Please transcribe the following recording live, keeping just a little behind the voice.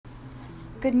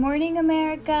Good morning,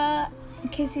 America. In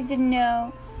case you didn't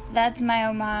know, that's my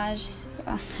homage.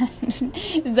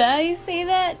 Is that how you say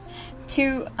that?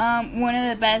 To one of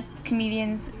the best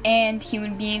comedians and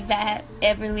human beings that have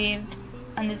ever lived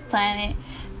on this planet.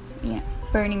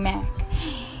 Bernie Mac.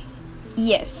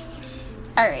 Yes.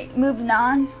 Alright, moving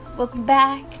on. Welcome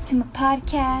back to my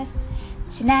podcast,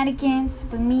 Shenanigans,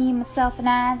 with me, myself, and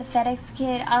I, the FedEx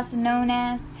Kid, also known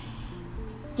as...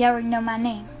 You already know my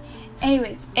name.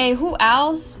 Anyways, hey, who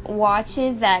else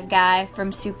watches that guy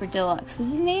from Super Deluxe?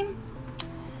 What's his name?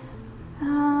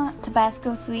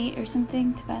 Tabasco Sweet or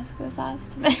something? Tabasco sauce?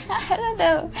 I don't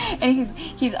know. And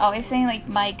he's always saying, like,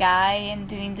 my guy and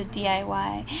doing the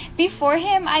DIY. Before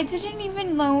him, I didn't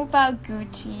even know about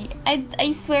Gucci.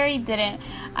 I swear I didn't.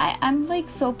 I'm,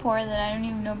 like, so poor that I don't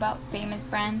even know about famous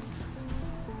brands.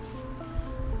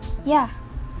 Yeah.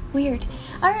 Weird.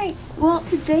 Alright, well,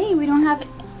 today we don't have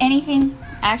anything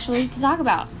actually to talk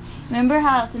about. Remember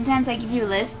how sometimes I give you a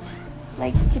list?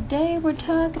 Like, today we're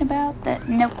talking about that.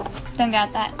 Nope, don't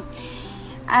got that.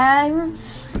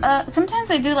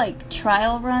 Sometimes I do, like,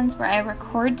 trial runs where I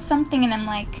record something and I'm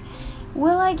like,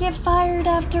 will I get fired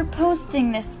after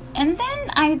posting this? And then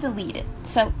I delete it.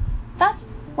 So, that's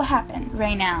what happened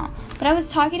right now. But I was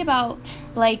talking about,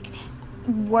 like,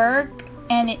 work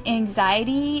and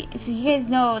anxiety. So you guys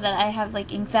know that I have,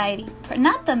 like, anxiety.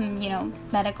 Not the,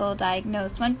 medical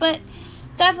diagnosed one, but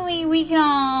definitely we can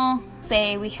all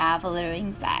say we have a little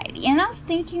anxiety. And I was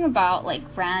thinking about, like,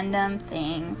 random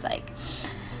things, like,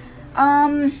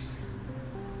 I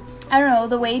don't know,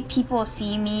 the way people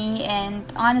see me. And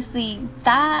honestly,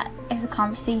 that is a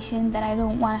conversation that I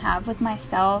don't want to have with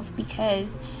myself,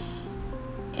 because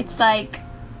it's like,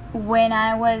 when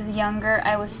I was younger,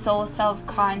 I was so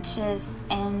self-conscious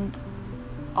and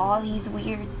all these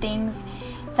weird things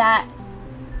that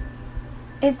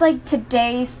it's like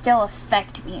today still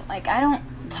affect me. Like, I don't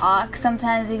talk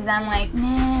sometimes because I'm like,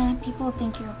 nah, people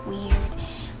think you're weird.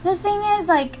 The thing is,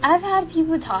 like, I've had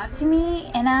people talk to me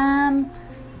and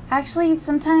actually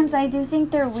sometimes I do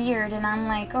think they're weird, and I'm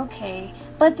like, okay,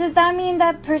 but does that mean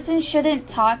that person shouldn't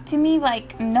talk to me?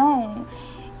 Like, no,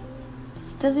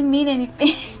 doesn't mean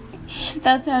anything.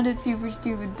 That sounded super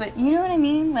stupid, but you know what I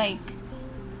mean? Like,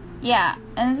 yeah.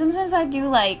 And sometimes I do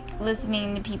like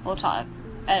listening to people talk.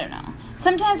 I don't know.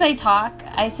 Sometimes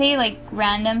I say, like,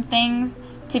 random things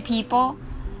to people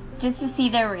just to see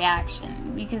their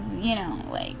reaction, because,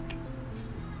 like,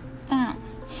 I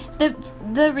don't know.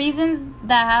 The reasons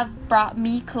that have brought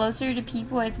me closer to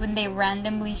people is when they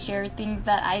randomly share things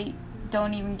that I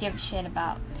don't even give a shit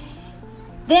about.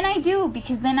 Then I do,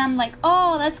 because then I'm like,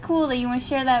 oh, that's cool that you want to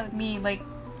share that with me. Like,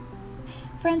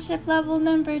 friendship level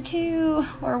number 2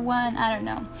 or 1, I don't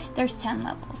know. There's 10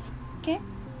 levels, okay?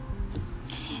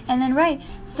 And then, right,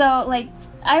 so, like,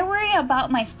 I worry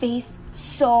about my face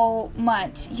so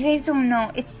much. You guys don't know.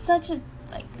 It's such a,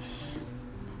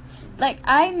 like,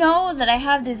 I know that I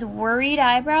have this worried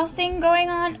eyebrow thing going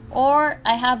on, or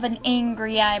I have an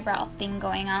angry eyebrow thing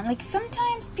going on. Like,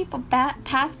 sometimes people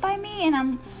pass by me and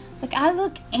I'm like, I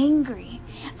look angry.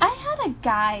 I had a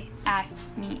guy ask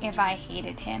me if I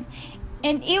hated him,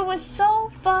 and it was so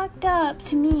fucked up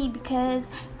to me, because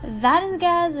that is a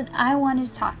guy that I wanted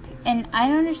to talk to. And I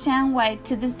don't understand why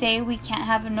to this day we can't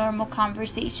have a normal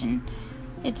conversation.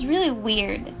 It's really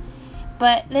weird.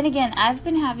 But then again, I've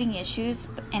been having issues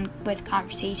with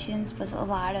conversations with a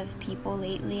lot of people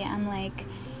lately. I'm like,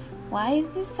 why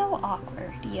is this so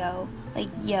awkward, yo? Like,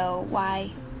 yo,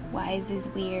 why is this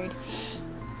weird?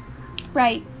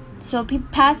 Right, so people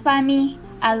pass by me,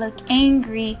 I look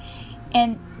angry,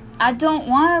 and I don't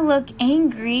want to look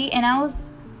angry, and I was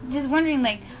just wondering,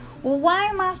 like, well, why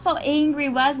am I so angry?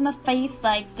 Why is my face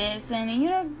like this? And,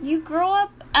 you grow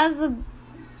up as a,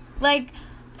 like,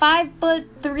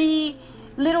 5'3"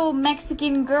 little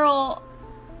Mexican girl,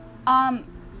 and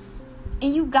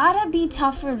you gotta be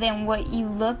tougher than what you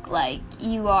look like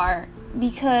you are,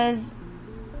 because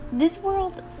this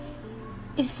world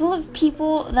is full of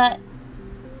people that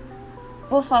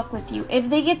will fuck with you. If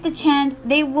they get the chance,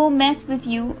 they will mess with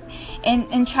you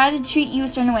and try to treat you a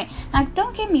certain way. Now,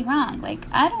 don't get me wrong. Like,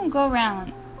 I don't go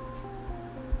around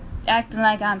acting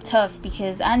like I'm tough,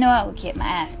 because I know I would get my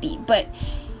ass beat. But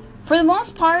for the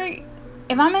most part,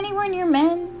 if I'm anywhere near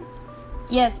men,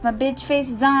 yes, my bitch face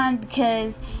is on,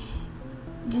 because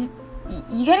just,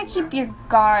 you gotta keep your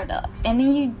guard up, and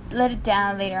then you let it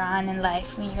down later on in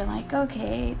life when you're like,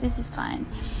 okay, this is fine.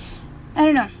 I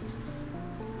don't know.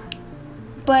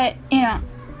 But, I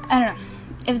don't know.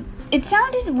 If it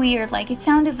sounded weird. Like, it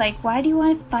sounded like, why do you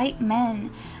want to fight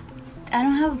men? I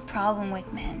don't have a problem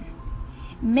with men.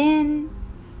 Men,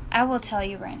 I will tell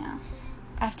you right now,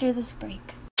 after this break.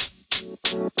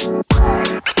 So,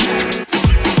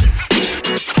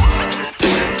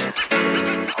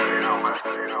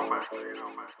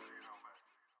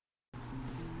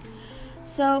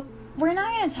 we're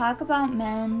not going to talk about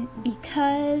men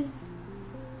because,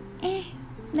 I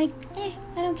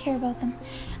don't care about them.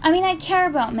 I mean, I care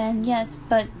about men, yes,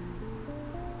 but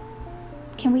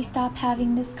can we stop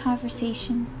having this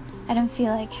conversation? I don't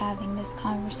feel like having this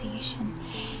conversation.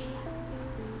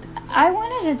 I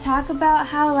wanted to talk about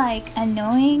how,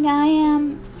 annoying I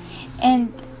am,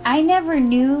 and I never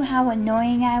knew how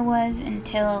annoying I was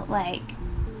until,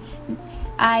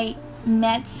 I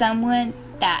met someone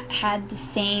that had the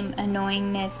same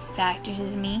annoyingness factors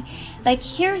as me.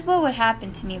 Here's what would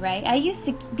happen to me, right? I used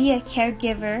to be a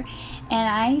caregiver, and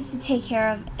I used to take care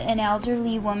of an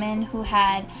elderly woman who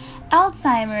had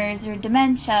Alzheimer's or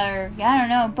dementia, or I don't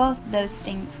know, both of those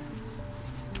things.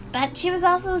 But she was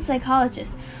also a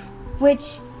psychologist,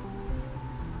 which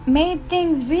made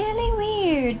things really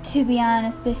weird, to be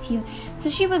honest with you. So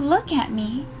she would look at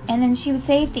me, and then she would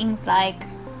say things like,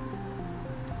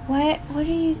 What are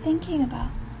you thinking about?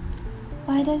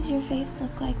 Why does your face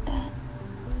look like that?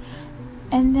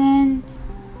 And then,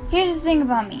 here's the thing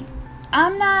about me.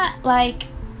 I'm not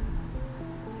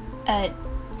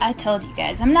I told you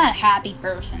guys, I'm not a happy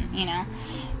person, you know?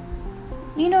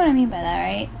 You know what I mean by that,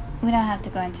 right? We don't have to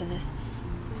go into this.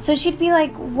 So she'd be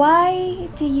like, why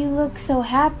do you look so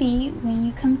happy when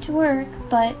you come to work,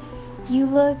 but you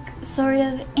look sort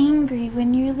of angry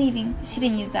when you're leaving? She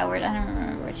didn't use that word. I don't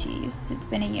remember what she used. It's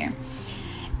been a year.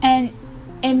 And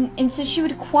so she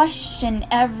would question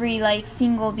every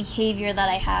single behavior that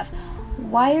I have.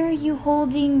 Why are you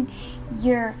holding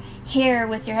your hair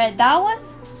with your head? That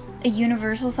was a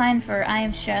universal sign for I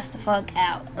am stressed the fuck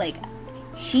out.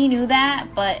 She knew that,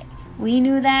 but we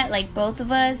knew that, both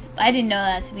of us. I didn't know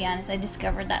that, to be honest. I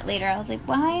discovered that later. I was like,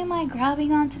 why am I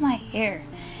grabbing onto my hair?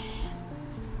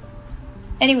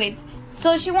 Anyways,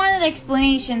 so she wanted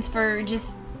explanations for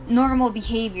just normal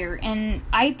behavior, and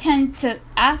I tend to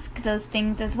ask those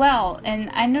things as well,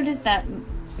 and I noticed that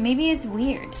maybe it's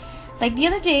weird. The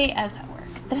other day, I was at work.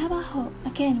 Trabajo.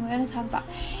 Again, we're going to talk about.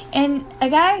 And a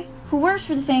guy who works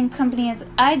for the same company as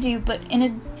I do, but in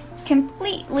a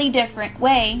completely different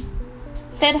way,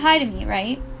 said hi to me,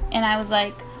 right? And I was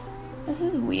like, this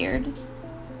is weird.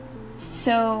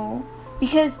 So,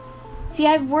 because, see,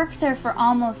 I've worked there for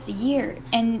almost a year,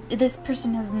 and this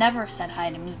person has never said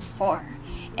hi to me before.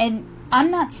 And I'm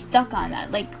not stuck on that.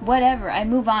 Whatever, I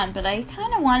move on, but I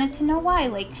kind of wanted to know why.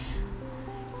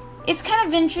 It's kind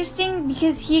of interesting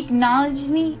because he acknowledged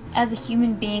me as a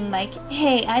human being,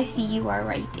 hey, I see you are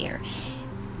right there.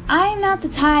 I'm not the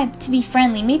type to be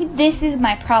friendly. Maybe this is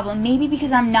my problem. Maybe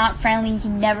because I'm not friendly, he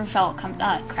never felt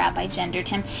crap, I gendered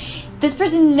him. This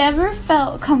person never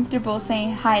felt comfortable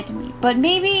saying hi to me. But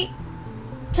maybe,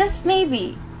 just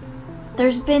maybe,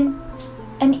 there's been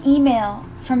an email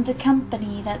from the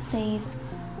company that says,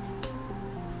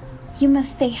 you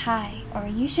must say hi, or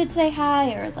you should say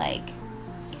hi, or I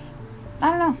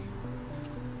don't know.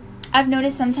 I've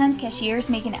noticed sometimes cashiers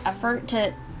make an effort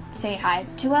to say hi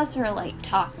to us or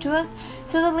talk to us,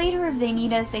 so that later if they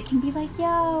need us, they can be like,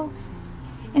 yo.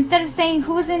 Instead of saying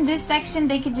who's in this section,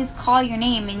 they could just call your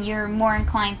name and you're more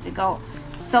inclined to go.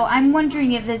 So I'm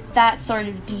wondering if it's that sort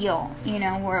of deal,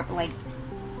 where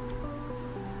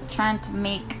trying to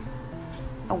make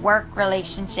a work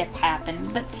relationship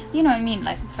happen, but you know what I mean,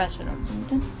 professional.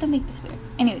 Don't make this weird.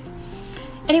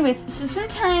 Anyways, so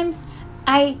sometimes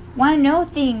I want to know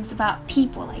things about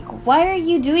people, why are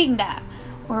you doing that,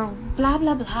 or blah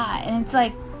blah blah, and it's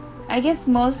I guess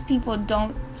most people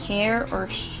don't care or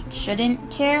shouldn't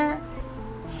care,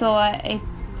 so I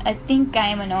think I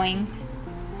am annoying.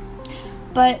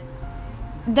 But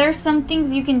there's some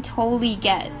things you can totally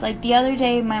guess. The other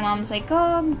day, my mom's like, oh,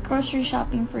 I'm grocery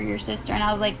shopping for your sister, and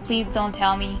I was like, please don't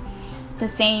tell me the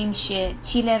same shit,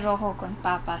 chile rojo con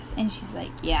papas, and she's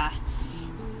like, yeah.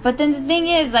 But then the thing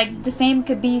is, the same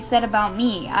could be said about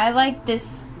me. I like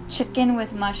this chicken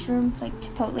with mushrooms,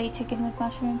 Chipotle chicken with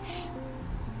mushroom.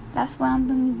 That's what I'm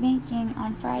going to be making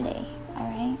on Friday,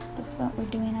 alright? That's what we're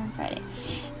doing on Friday.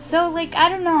 So, I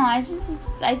don't know, I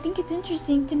think it's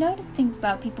interesting to notice things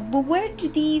about people. But where do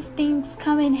these things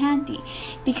come in handy?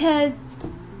 Because,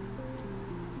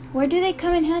 where do they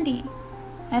come in handy?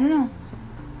 I don't know.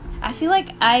 I feel like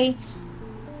I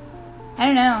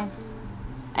don't know.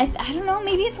 I don't know,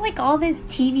 maybe it's all this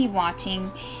TV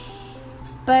watching.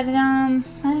 But, I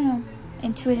don't know.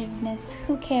 Intuitiveness,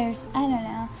 who cares? I don't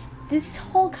know. This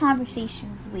whole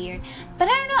conversation is weird. But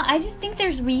I don't know, I just think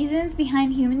there's reasons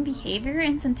behind human behavior,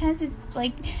 and sometimes it's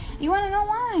you want to know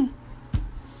why.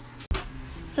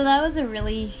 So that was a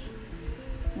really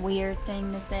weird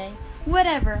thing to say.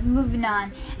 Whatever, moving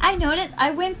on. I noticed,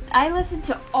 I listened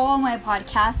to all my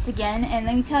podcasts again, and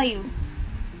let me tell you,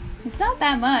 it's not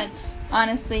that much,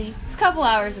 honestly. It's a couple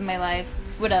hours of my life.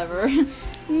 It's whatever.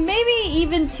 Maybe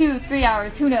even 2-3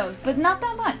 hours, who knows, but not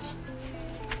that much.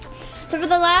 So for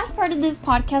the last part of this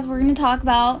podcast, we're going to talk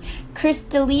about Chris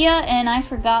D'Elia, and I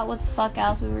forgot what the fuck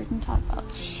else we were going to talk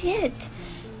about. Shit.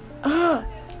 Ugh.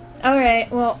 Alright,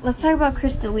 well, let's talk about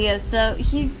Chris D'Elia. So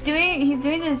he's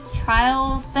doing this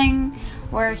trial thing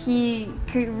where he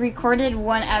recorded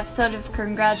one episode of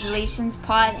Congratulations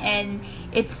Pod, and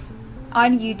it's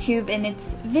on YouTube, and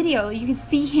it's video. You can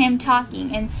see him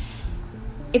talking, and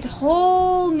it's a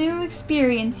whole new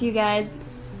experience, you guys.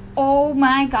 Oh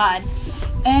my god.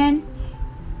 And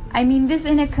I mean this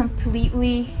in a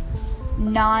completely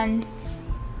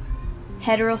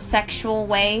non-heterosexual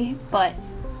way, but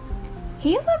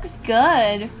he looks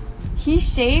good. He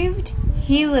shaved.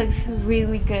 He looks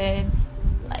really good.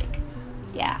 Like,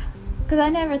 yeah. Because I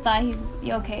never thought he was...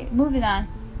 Okay, moving on.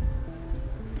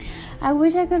 I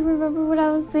wish I could remember what I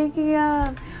was thinking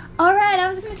of. Alright, I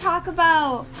was going to talk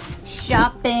about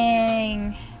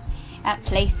shopping at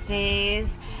places.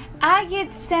 I get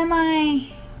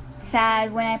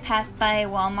semi-sad when I pass by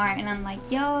Walmart and I'm like,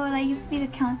 yo, that used to be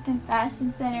the Compton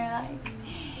Fashion Center. Like,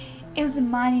 it was a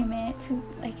monument to,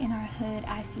 like, in our hood,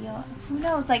 I feel. Who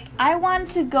knows? Like, I wanted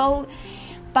to go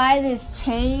buy this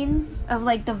chain of,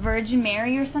 like, the Virgin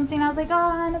Mary or something. I was like,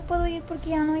 oh, no puedo ir porque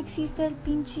ya no existe el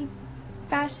pinche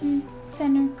fashion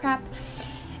center crap.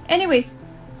 Anyways,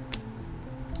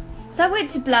 so I went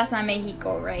to Plaza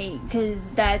Mexico, right? Because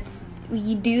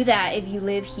you do that if you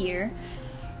live here.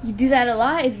 You do that a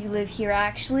lot if you live here,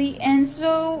 actually. And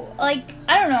so, like,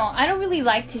 I don't know. I don't really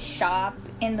like to shop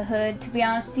in the hood, to be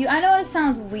honest with you. I know it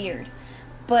sounds weird,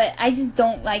 but I just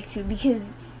don't like to, because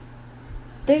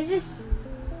it's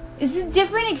a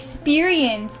different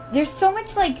experience. There's so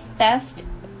much, like, theft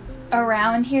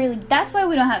around here. Like, that's why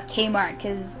we don't have Kmart,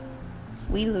 because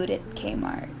we looted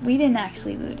Kmart. We didn't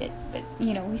actually loot it, but,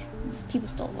 you know, people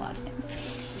stole a lot of things.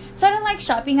 So I don't like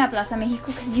shopping at Plaza Mexico,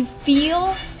 because you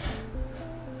feel...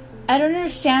 I don't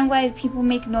understand why people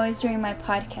make noise during my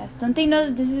podcast. Don't they know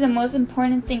that this is the most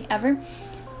important thing ever?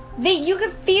 You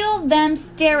could feel them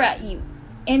stare at you,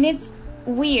 and it's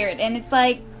weird, and it's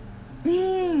like,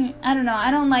 I don't know,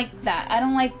 I don't like that. I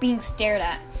don't like being stared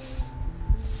at.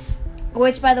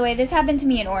 Which, by the way, this happened to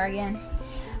me in Oregon.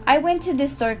 I went to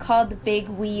this store called the Big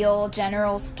Wheel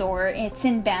General Store. It's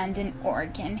in Bandon,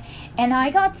 Oregon. And I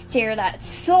got stared at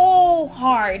so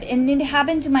hard. And it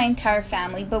happened to my entire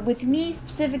family. But with me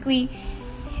specifically,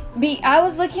 I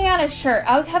was looking at a shirt.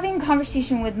 I was having a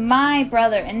conversation with my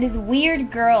brother. And this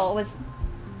weird girl was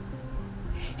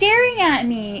staring at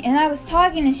me. And I was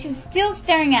talking and she was still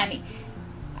staring at me.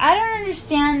 I don't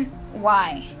understand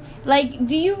why. Like,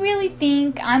 do you really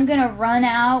think I'm going to run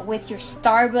out with your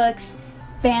Starbucks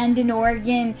Bandon,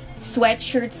 Oregon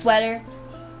sweater?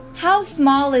 How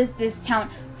small is this town?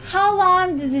 How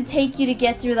long does it take you to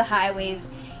get through the highways?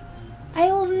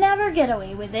 I will never get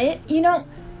away with it. You know,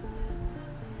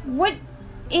 what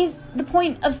is the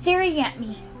point of staring at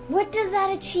me? What does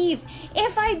that achieve?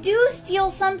 If I do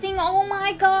steal something, oh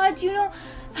my god, you know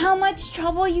how much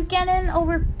trouble you get in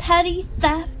over petty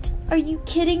theft? Are you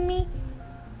kidding me?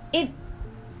 It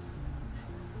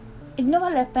no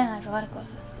vale la pena robar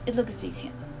cosas. Es lo que estoy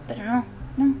diciendo. Pero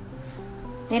no.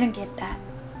 They don't get that.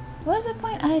 What was the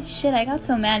point? I got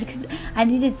so mad because I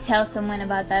needed to tell someone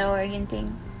about that Oregon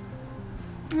thing.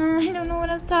 I don't know what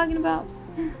I was talking about.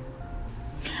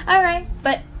 Alright,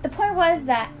 but the point was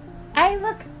that I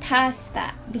looked past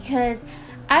that because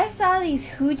I saw these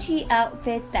hoochie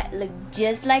outfits that looked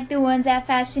just like the ones at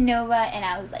Fashion Nova, and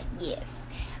I was like, yes.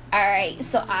 Alright,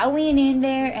 so I went in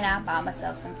there and I bought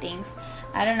myself some things.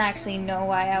 I don't actually know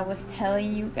why I was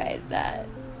telling you guys that.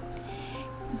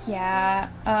 Yeah,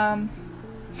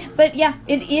 but yeah,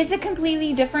 it is a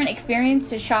completely different experience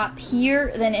to shop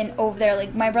here than over there.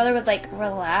 Like, my brother was like,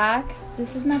 relax,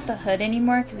 this is not the hood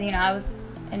anymore, because, you know, I was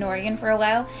in Oregon for a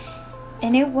while,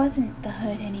 and it wasn't the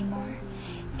hood anymore.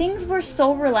 Things were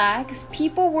so relaxed.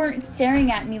 People weren't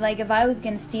staring at me like if I was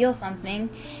gonna steal something.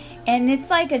 And it's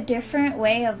like a different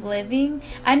way of living.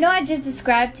 I know I just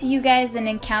described to you guys an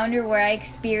encounter where I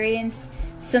experienced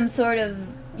some sort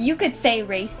of, you could say,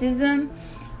 racism.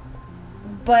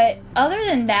 But other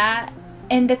than that,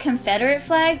 and the Confederate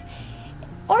flags,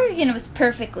 Oregon was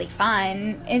perfectly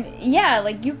fine. And yeah,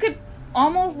 like, you could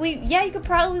almost leave, yeah, you could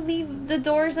probably leave the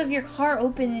doors of your car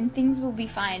open and things will be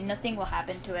fine. Nothing will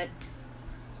happen to it.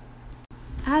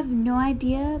 I have no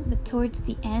idea, but towards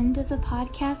the end of the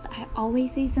podcast, I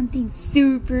always say something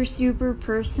super, super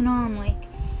personal. I'm like,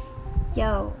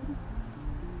 yo,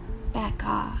 back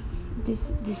off.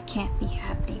 This can't be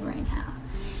happening right now.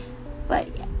 But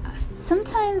yeah,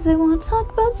 sometimes I want to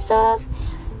talk about stuff.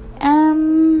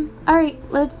 Alright,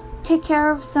 let's take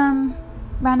care of some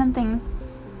random things.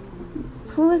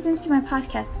 Who listens to my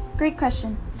podcast? Great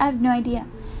question. I have no idea.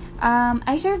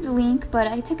 I shared the link, but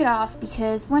I took it off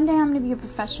because one day I'm going to be a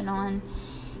professional and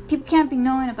people can't be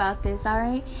knowing about this,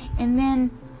 alright? And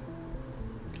then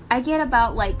I get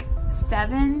about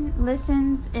 7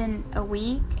 listens in a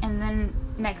week, and then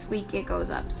next week it goes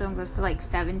up, so it goes to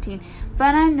 17.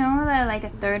 But I know that a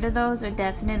third of those are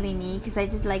definitely me, because I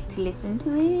just like to listen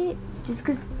to it, just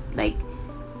because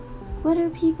what are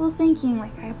people thinking?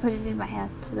 I put it in my head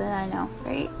so that I know,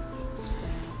 right?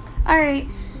 Alright,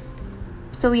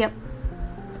 so yep,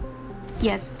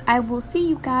 yes, I will see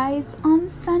you guys on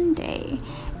Sunday.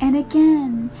 And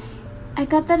again, I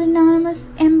got that anonymous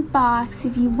inbox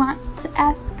if you want to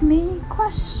ask me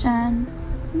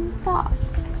questions and stuff.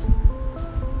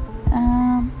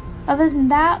 Other than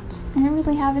that, I don't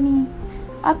really have any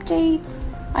updates.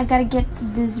 I gotta get to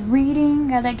this reading,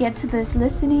 gotta get to this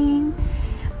listening.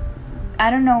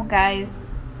 I don't know, guys.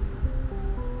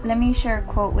 Let me share a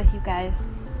quote with you guys.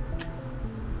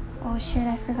 Oh shit,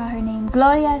 I forgot her name.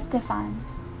 Gloria Estefan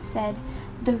said,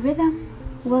 "The rhythm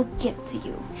will get to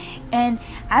you." And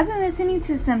I've been listening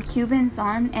to some Cuban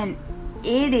song, and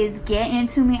it is getting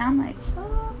to me. I'm like,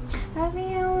 oh,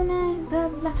 blah,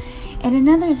 blah. And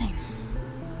another thing,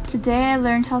 today I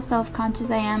learned how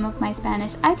self-conscious I am of my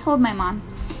Spanish. I told my mom,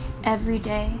 every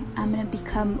day I'm gonna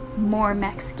become more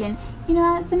Mexican,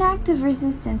 as an act of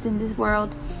resistance in this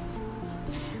world.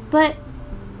 But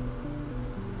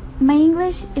my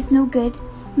English is no good.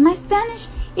 My Spanish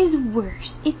is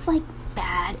worse. It's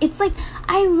bad. It's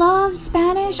I love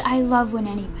Spanish. I love when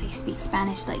anybody speaks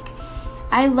Spanish.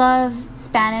 I love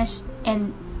Spanish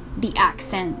and the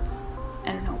accents.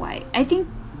 I don't know why. I think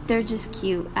they're just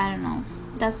cute. I don't know.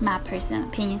 That's my personal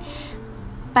opinion.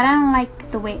 But I don't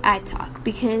like the way I talk,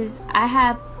 because I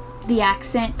have the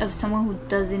accent of someone who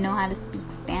doesn't know how to speak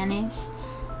Spanish.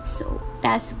 So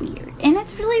that's weird. And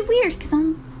it's really weird because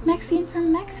I'm Mexican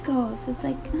from Mexico. So it's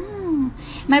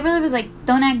My brother was like,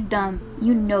 don't act dumb.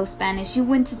 You know Spanish. You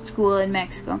went to school in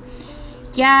Mexico.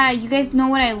 Yeah, you guys know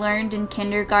what I learned in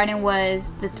kindergarten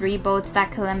was the 3 boats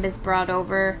that Columbus brought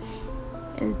over.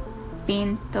 El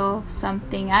Pinto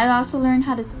something. I also learned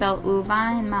how to spell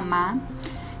uva and mama.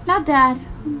 Not dad.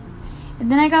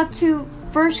 And then I got to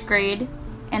 1st grade,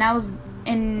 and I was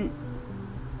in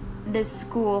this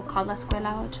school called La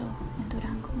Escuela Ocho in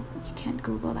Durango. You can't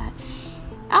Google that.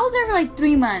 I was there for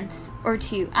 3 months or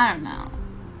 2. I don't know.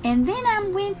 And then I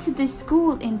went to this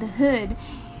school in the hood.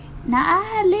 Now, I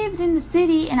had lived in the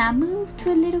city, and I moved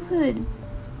to a little hood.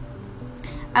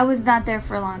 I was not there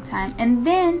for a long time. And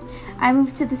then I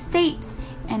moved to the States,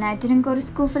 and I didn't go to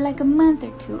school for a month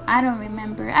or 2. I don't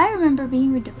remember. I remember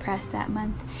being depressed that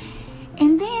month.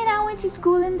 And then I went to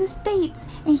school in the States.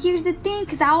 And here's the thing,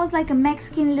 because I was a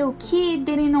Mexican little kid,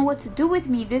 they didn't know what to do with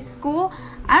me. This school,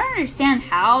 I don't understand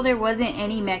how there wasn't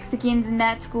any Mexicans in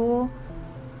that school.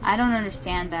 I don't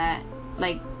understand that.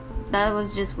 That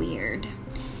was just weird.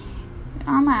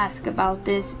 I'm gonna ask about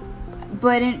this.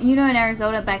 But in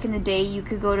Arizona, back in the day, you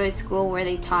could go to a school where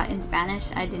they taught in Spanish.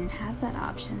 I didn't have that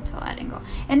option, so I didn't go.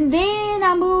 And then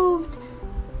I moved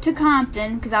to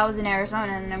Compton, because I was in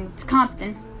Arizona, and I moved to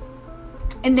Compton.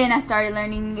 And then I started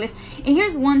learning English. And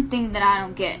here's one thing that I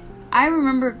don't get. I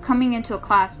remember coming into a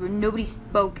class where nobody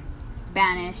spoke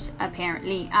Spanish,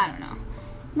 apparently. I don't know.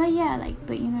 No, yeah,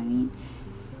 but you know what I mean?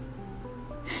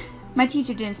 My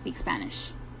teacher didn't speak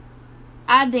Spanish.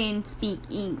 I didn't speak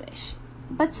English.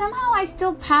 But somehow I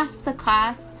still passed the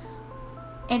class,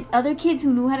 and other kids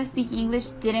who knew how to speak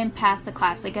English didn't pass the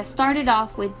class. I started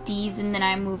off with D's, and then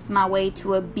I moved my way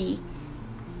to a B.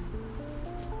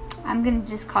 I'm gonna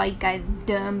just call you guys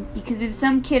dumb, because if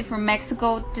some kid from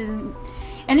Mexico doesn't...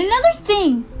 And another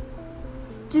thing,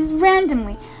 just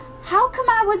randomly, how come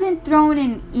I wasn't thrown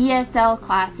in ESL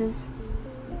classes?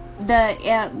 The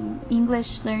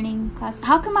English learning class.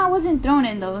 How come I wasn't thrown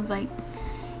in those?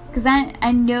 Because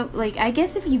I know, I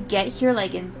guess if you get here,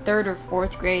 in 3rd or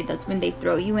 4th grade, that's when they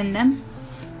throw you in them.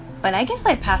 But I guess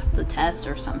I passed the test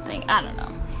or something. I don't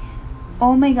know.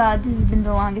 Oh my god, this has been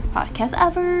the longest podcast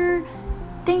ever.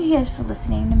 Thank you guys for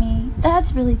listening to me.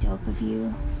 That's really dope of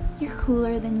you. You're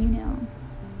cooler than you know.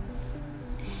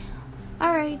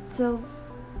 Alright, so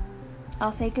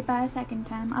I'll say goodbye a second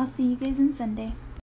time. I'll see you guys on Sunday.